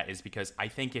say that is because I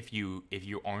think if you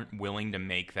aren't willing to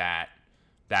make that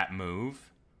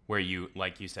move where you,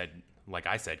 like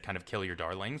I said, kind of kill your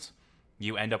darlings,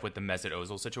 you end up with the Mesut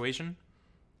Ozil situation.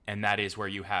 And that is where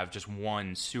you have just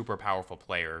one super powerful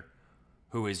player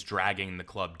who is dragging the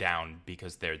club down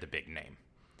because they're the big name.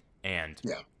 And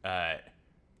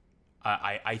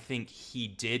I think he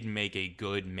did make a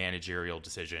good managerial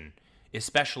decision,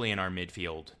 especially in our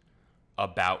midfield,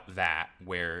 about that,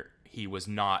 where he was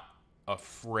not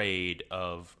afraid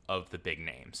of the big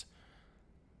names.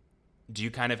 Do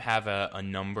you kind of have a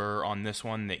number on this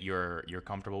one that you're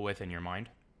comfortable with in your mind?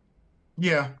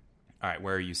 Yeah. All right,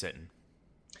 where are you sitting?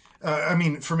 I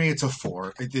mean, for me, it's a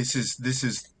 4. This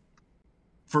is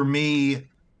for me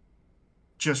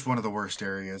just one of the worst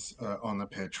areas on the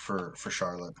pitch for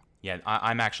Charlotte. Yeah,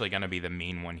 I'm actually going to be the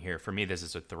mean one here. For me, this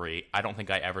is a 3. I don't think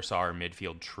I ever saw our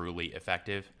midfield truly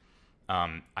effective.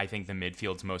 I think the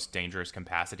midfield's most dangerous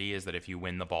capacity is that if you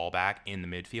win the ball back in the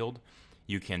midfield,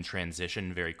 you can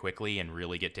transition very quickly and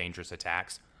really get dangerous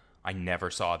attacks. I never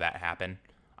saw that happen.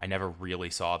 I never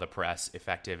really saw the press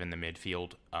effective in the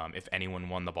midfield. If anyone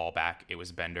won the ball back, it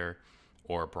was Bender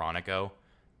or Bronico.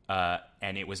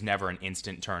 And it was never an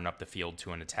instant turn up the field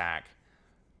to an attack.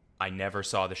 I never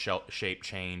saw the shape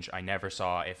change. I never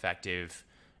saw effective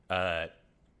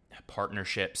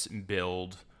partnerships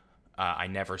build. I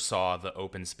never saw the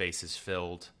open spaces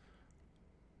filled.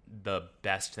 The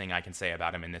best thing I can say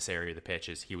about him in this area of the pitch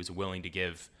is he was willing to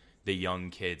give the young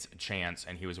kids a chance,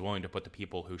 and he was willing to put the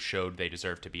people who showed they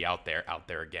deserved to be out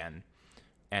there again.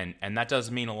 And that does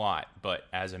mean a lot, but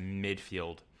as a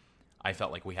midfield, I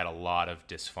felt like we had a lot of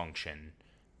dysfunction.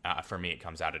 For me, it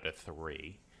comes out at a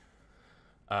 3.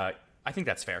 I think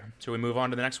that's fair. So we move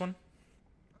on to the next one?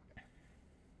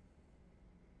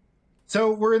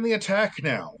 So we're in the attack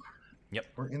now. Yep.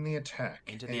 We're in the attack.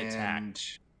 Into the attack.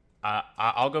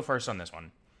 I'll go first on this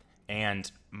one.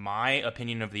 And my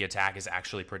opinion of the attack is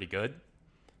actually pretty good.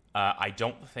 I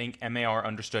don't think MAR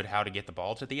understood how to get the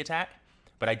ball to the attack,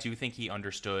 but I do think he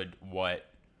understood what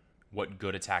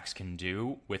good attacks can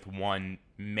do with one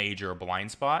major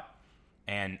blind spot.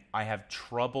 And I have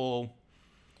trouble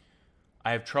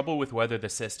with whether the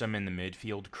system in the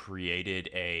midfield created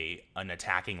an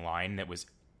attacking line that was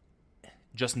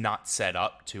just not set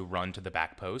up to run to the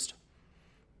back post.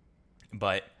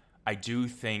 But I do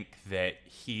think that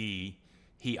he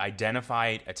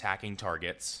identified attacking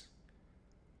targets,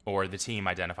 or the team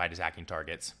identified attacking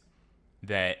targets,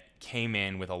 that came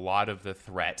in with a lot of the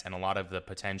threat and a lot of the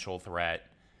potential threat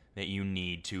that you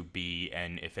need to be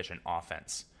an efficient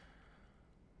offense.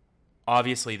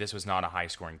 Obviously, this was not a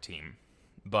high-scoring team,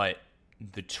 but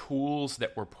the tools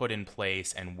that were put in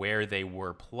place and where they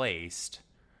were placed,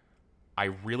 I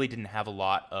really didn't have a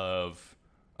lot of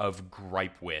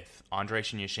gripe with. Andrei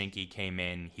Shinyashinki came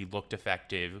in. He looked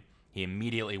effective. He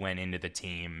immediately went into the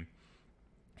team.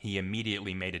 He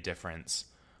immediately made a difference.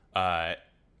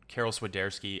 Karol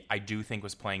Swiderski, I do think,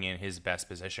 was playing in his best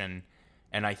position,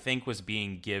 and I think was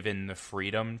being given the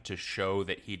freedom to show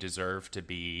that he deserved to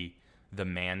be the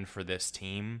man for this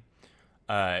team.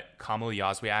 Kamil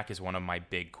Yazwiak is one of my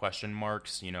big question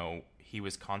marks. You know, he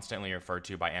was constantly referred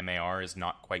to by MAR as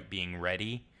not quite being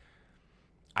ready.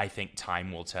 I think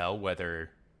time will tell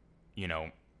whether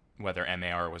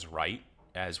MAR was right,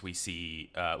 as we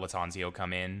see Latanzio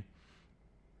come in.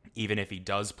 Even if he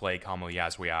does play Kamil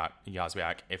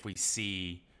Yazwiak, if we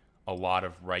see a lot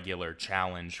of regular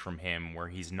challenge from him where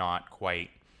he's not quite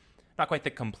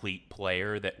the complete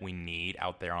player that we need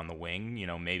out there on the wing, you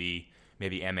know, maybe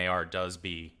MAR does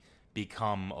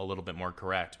become a little bit more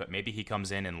correct, but maybe he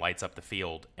comes in and lights up the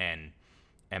field and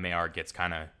MAR gets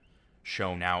kind of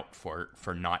shown out for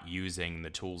not using the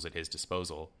tools at his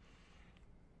disposal.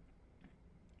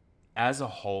 As a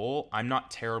whole, I'm not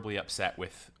terribly upset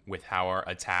with how our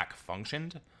attack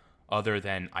functioned, other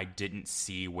than I didn't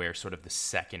see where sort of the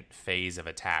second phase of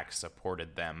attack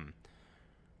supported them.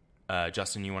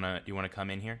 Justin, you wanna come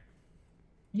in here?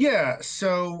 Yeah,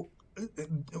 so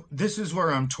this is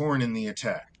where I'm torn in the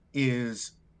attack.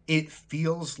 is it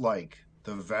feels like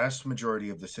the vast majority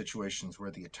of the situations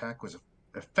where the attack was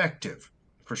effective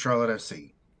for Charlotte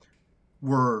FC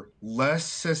were less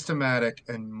systematic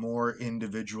and more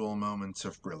individual moments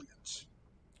of brilliance.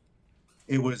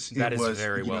 That It is was,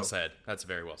 very you well know, said. That's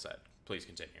very well said. Please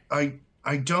continue.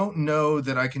 I don't know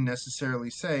that I can necessarily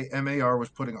say MAR was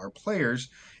putting our players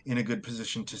in a good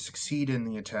position to succeed in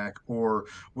the attack, or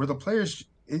were the players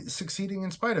succeeding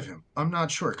in spite of him. I'm not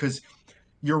sure, because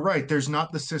you're right. There's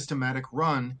not the systematic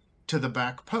run to the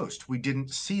back post. We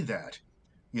didn't see that.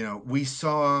 We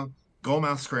saw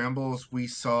goalmouth scrambles. We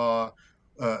saw,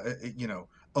 you know,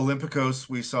 Olympicos.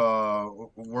 We saw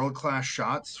world class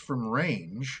shots from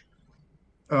range.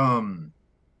 Um,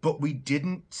 but we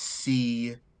didn't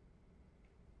see,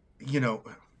 you know,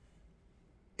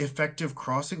 effective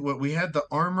crossing. What we had, the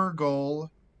armor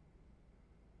goal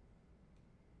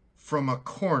from a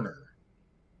corner,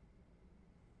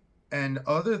 and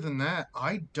other than that,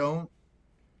 I don't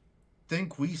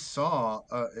think we saw,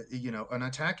 an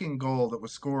attacking goal that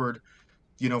was scored,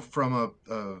 from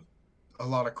a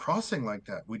lot of crossing like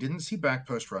that. We didn't see back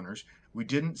post runners. We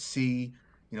didn't see,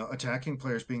 attacking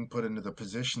players being put into the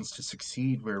positions to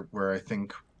succeed where I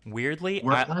think Weirdly,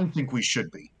 where I think we should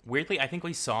be. I think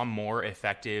we saw more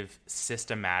effective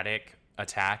systematic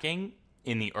attacking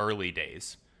in the early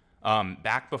days.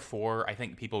 Back before I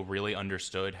think people really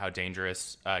understood how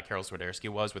dangerous Karol Swiderski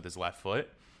was with his left foot,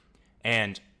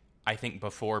 and I think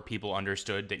before people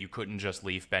understood that you couldn't just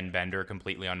leave Ben Bender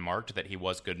completely unmarked, that he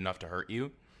was good enough to hurt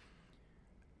you,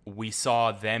 we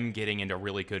saw them getting into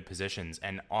really good positions.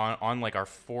 And on like our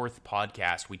fourth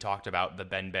podcast, we talked about the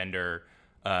Ben Bender,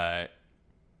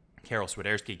 Karol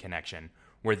Swiderski connection,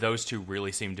 where those two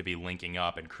really seemed to be linking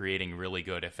up and creating really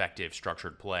good, effective,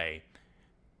 structured play.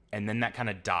 And then that kind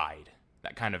of died.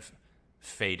 That kind of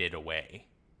faded away.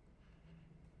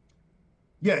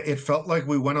 Yeah, it felt like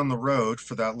we went on the road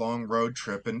for that long road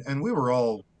trip, and we were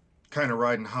all kind of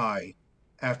riding high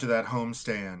after that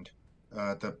homestand,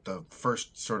 the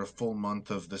first sort of full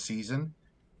month of the season.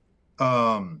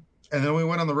 And then we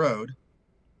went on the road,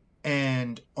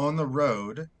 and on the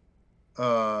road,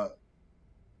 uh,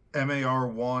 MAR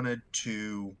wanted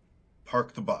to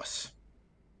park the bus.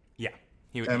 Yeah.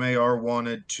 MAR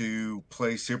wanted to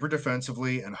play super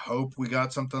defensively and hope we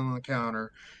got something on the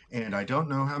counter. And I don't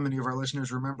know how many of our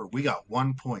listeners remember, we got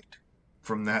 1 point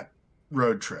from that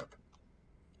road trip.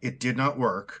 It did not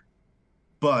work,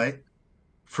 but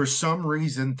for some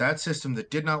reason, that system that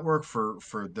did not work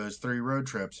for those 3 road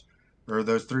trips or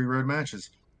those 3 road matches,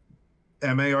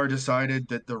 MAR decided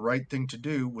that the right thing to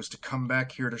do was to come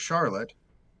back here to Charlotte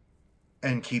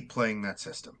and keep playing that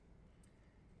system.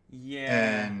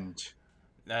 Yeah. And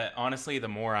Honestly, the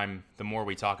more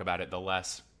we talk about it, the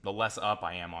less up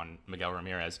I am on Miguel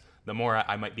Ramirez. The more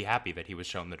I might be happy that he was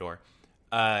shown the door.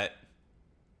 I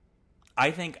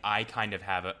think I kind of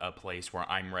have a place where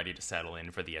I'm ready to settle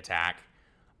in for the attack.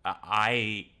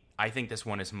 I think this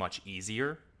one is much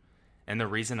easier, and the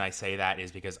reason I say that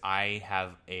is because I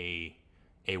have a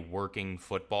working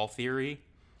football theory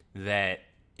that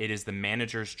it is the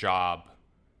manager's job,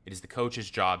 it is the coach's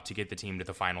job to get the team to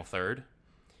the final third.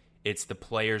 It's the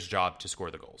player's job to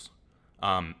score the goals.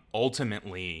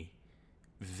 Ultimately,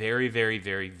 very, very,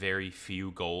 very, very few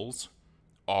goals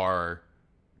are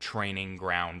training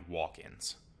ground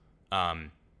walk-ins.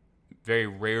 Very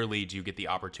rarely do you get the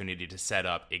opportunity to set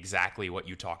up exactly what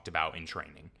you talked about in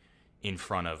training in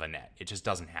front of a net. It just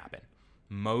doesn't happen.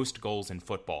 Most goals in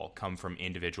football come from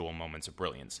individual moments of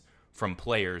brilliance, from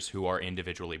players who are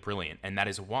individually brilliant. And that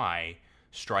is why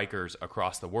strikers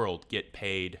across the world get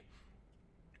paid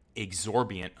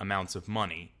exorbitant amounts of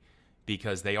money,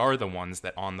 because they are the ones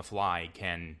that on the fly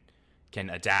can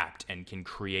adapt and can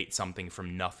create something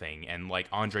from nothing. And like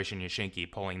Andrei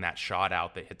Shinyashinki pulling that shot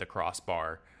out that hit the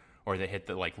crossbar, or that hit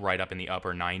the like right up in the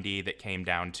upper 90 that came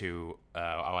down to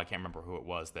I can't remember who it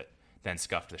was that then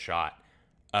scuffed the shot.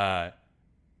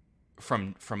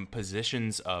 From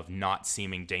positions of not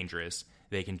seeming dangerous,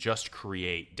 they can just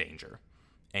create danger.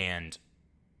 And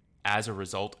as a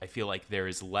result, I feel like there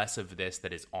is less of this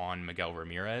that is on Miguel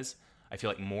Ramirez. I feel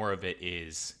like more of it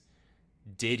is,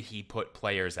 did he put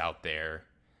players out there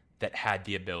that had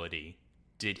the ability?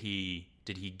 Did he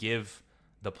give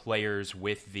the players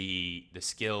with the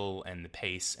skill and the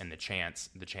pace and the chance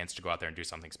to go out there and do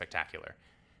something spectacular?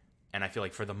 And I feel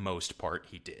like for the most part,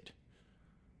 he did.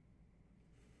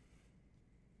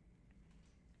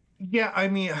 yeah, I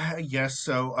mean, yes.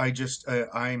 So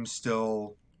I'm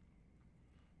still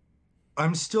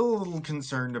a little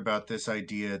concerned about this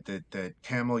idea that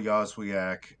Kamil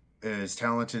Jozwiak, as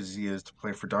talented as he is to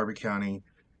play for Derby County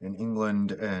in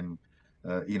England, and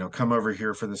come over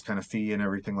here for this kind of fee and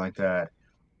everything like that.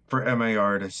 For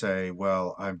MAR to say,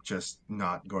 well, I'm just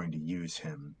not going to use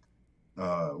him,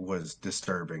 was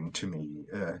disturbing to me.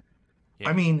 I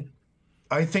Yeah. mean,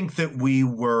 I think that we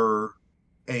were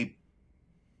a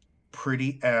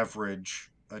pretty average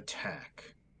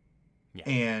attack. Yeah.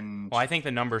 And Well, I think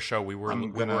the numbers show I'm we were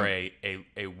gonna,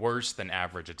 a worse than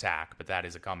average attack, but that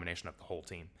is a combination of the whole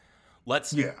team.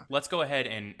 yeah. Let's go ahead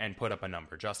and put up a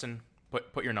number. Justin,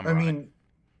 put your I number on it. mean,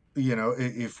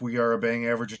 if we are a bang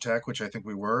average attack, which I think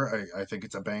we were, I think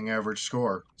it's a bang average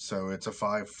score. So it's a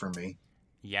 5 for me.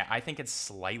 Yeah, I think it's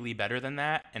slightly better than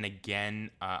that. And again,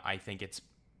 I think it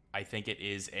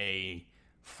is a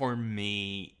for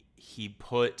me. He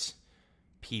put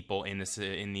people in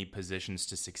the positions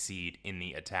to succeed in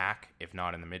the attack, if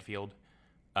not in the midfield.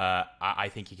 I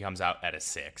think he comes out at a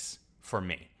 6 for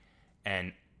me.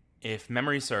 And if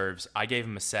memory serves, I gave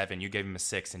him a 7. You gave him a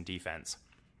 6 in defense.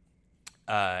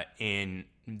 In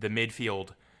the midfield,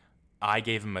 I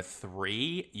gave him a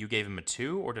 3. You gave him a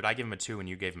 2, or did I give him a 2 and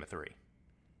you gave him a 3?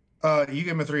 You give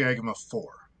him a 3, I give him a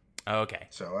 4. Okay.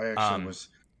 So I actually Um, was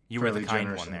you were the fairly kind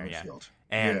generous one in the there, yeah. midfield.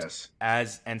 And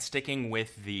Yes. sticking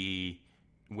with the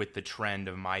trend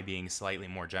of my being slightly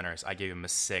more generous, I gave him a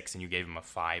 6 and you gave him a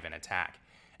 5 in attack.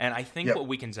 And I think Yep. what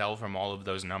we can tell from all of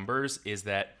those numbers is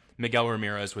that Miguel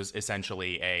Ramirez was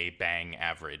essentially a bang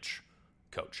average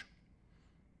coach.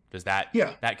 Does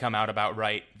Yeah. that come out about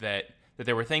right? That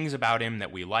there were things about him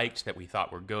that we liked, that we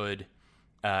thought were good,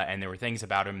 and there were things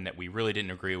about him that we really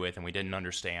didn't agree with and we didn't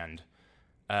understand.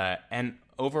 And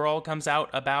overall comes out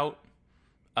about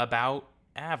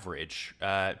average.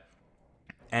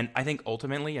 And I think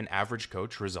ultimately an average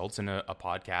coach results in a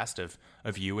podcast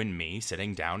of you and me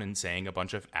sitting down and saying a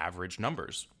bunch of average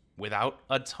numbers without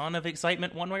a ton of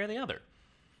excitement one way or the other.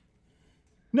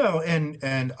 No,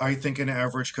 and I think an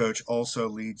average coach also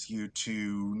leads you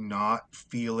to not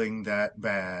feeling that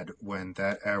bad when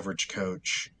that average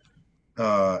coach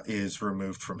is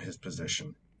removed from his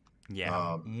position. Yeah.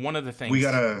 Um, One of the we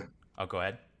got things. a Oh, go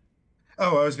ahead.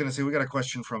 Oh, I was going to say we got a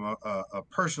question from a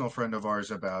personal friend of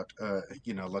ours about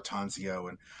Latanzio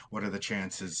and what are the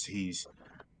chances he's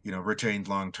retained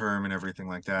long term and everything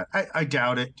like that. I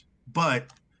doubt it, but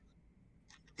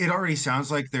it already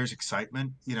sounds like there's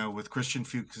excitement, with Christian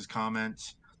Fuchs's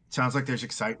comments. It sounds like there's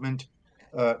excitement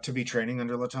to be training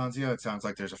under Latanzio. It sounds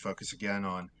like there's a focus again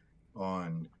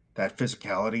on that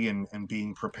physicality and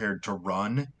being prepared to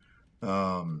run.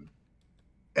 Um,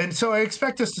 and so I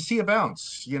expect us to see a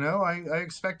bounce. I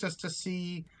expect us to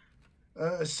see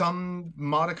some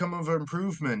modicum of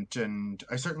improvement, and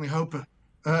I certainly hope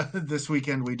this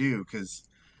weekend we do because,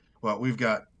 well, we've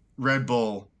got Red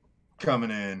Bull coming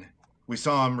in. We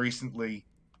saw him recently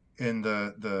in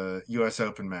the U.S.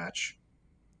 Open match.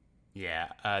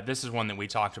 Yeah, this is one that we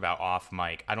talked about off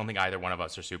mic. I don't think either one of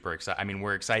us are super excited. I mean,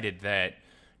 we're excited that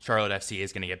Charlotte FC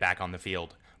is going to get back on the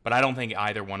field, but I don't think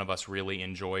either one of us really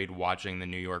enjoyed watching the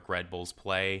New York Red Bulls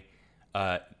play.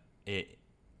 Uh, it,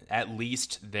 at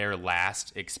least their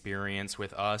last experience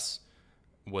with us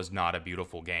was not a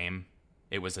beautiful game.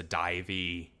 It was a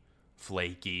divey,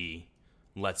 flaky,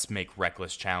 let's make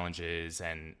reckless challenges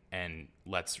and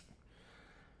let's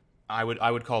I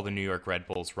would call the New York Red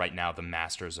Bulls right now the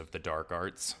masters of the dark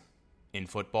arts in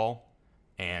football,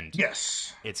 and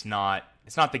Yes. it's not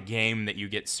the game that you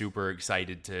get super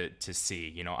excited to see.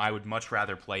 You know, I would much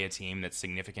rather play a team that's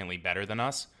significantly better than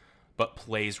us, but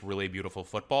plays really beautiful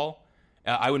football.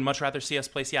 I would much rather see us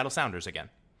play Seattle Sounders again,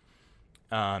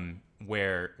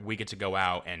 where we get to go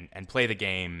out and play the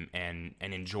game and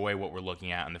enjoy what we're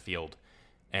looking at on the field.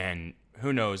 And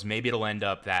who knows, maybe it'll end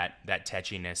up that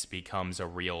tetchiness becomes a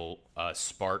real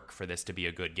spark for this to be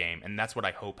a good game. And that's what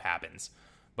I hope happens.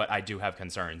 But I do have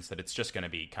concerns that it's just going to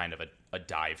be kind of a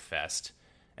dive fest.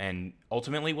 And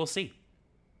ultimately, we'll see.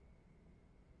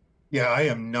 Yeah, I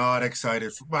am not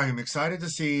excited. I am excited to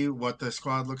see what the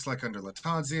squad looks like under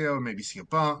Latanzio, maybe see a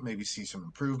bump, maybe see some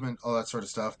improvement, all that sort of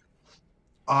stuff.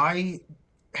 I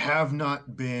have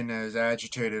not been as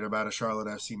agitated about a Charlotte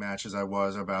FC match as I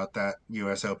was about that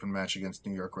US Open match against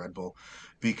New York Red Bull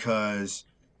because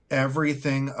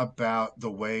everything about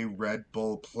the way Red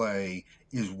Bull play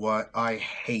is what I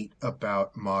hate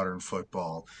about modern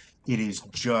football. It is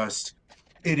just,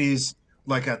 it is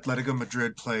like Atletico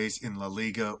Madrid plays in La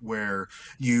Liga, where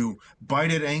you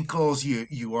bite at ankles,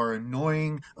 you are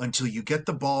annoying until you get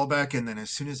the ball back, and then as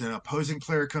soon as an opposing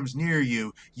player comes near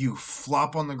you, you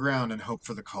flop on the ground and hope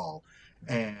for the call.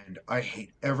 And I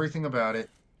hate everything about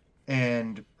it.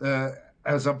 And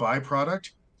as a byproduct,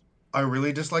 I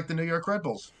really dislike the New York Red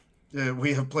Bulls.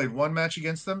 We have played one match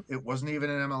against them. It wasn't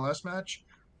even an MLS match.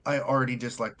 I already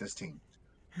dislike this team.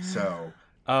 So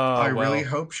I Oh, really well,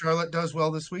 hope Charlotte does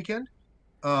well this weekend.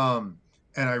 Um,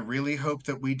 and I really hope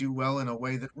that we do well in a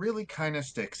way that really kind of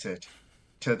sticks it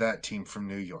to that team from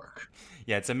New York.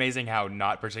 yeah, it's amazing how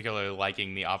not particularly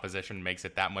liking the opposition makes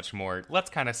it that much more. Let's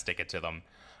kind of stick it to them.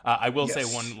 I will say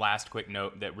one Yes. last quick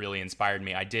note that really inspired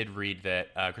me. I did read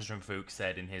that Christian Fuchs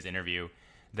said in his interview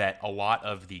that a lot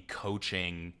of the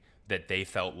coaching that they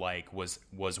felt like was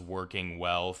working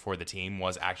well for the team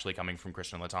was actually coming from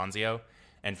Christian Latanzio.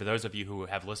 And for those of you who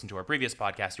have listened to our previous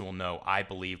podcast, you will know I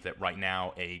believe that right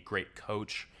now a great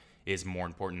coach is more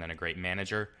important than a great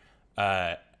manager.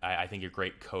 I think a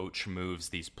great coach moves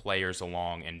these players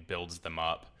along and builds them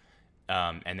up.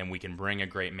 And then we can bring a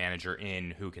great manager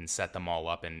in who can set them all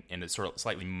up in a sort of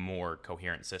slightly more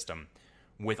coherent system.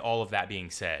 With all of that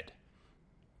being said,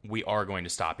 we are going to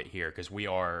stop it here because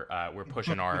we're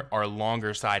pushing our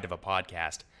longer side of a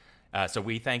podcast. So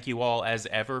we thank you all as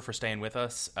ever for staying with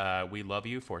us. We love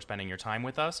you for spending your time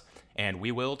with us, and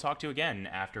we will talk to you again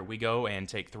after we go and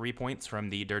take 3 points from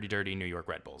the Dirty Dirty New York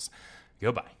Red Bulls.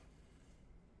 Goodbye.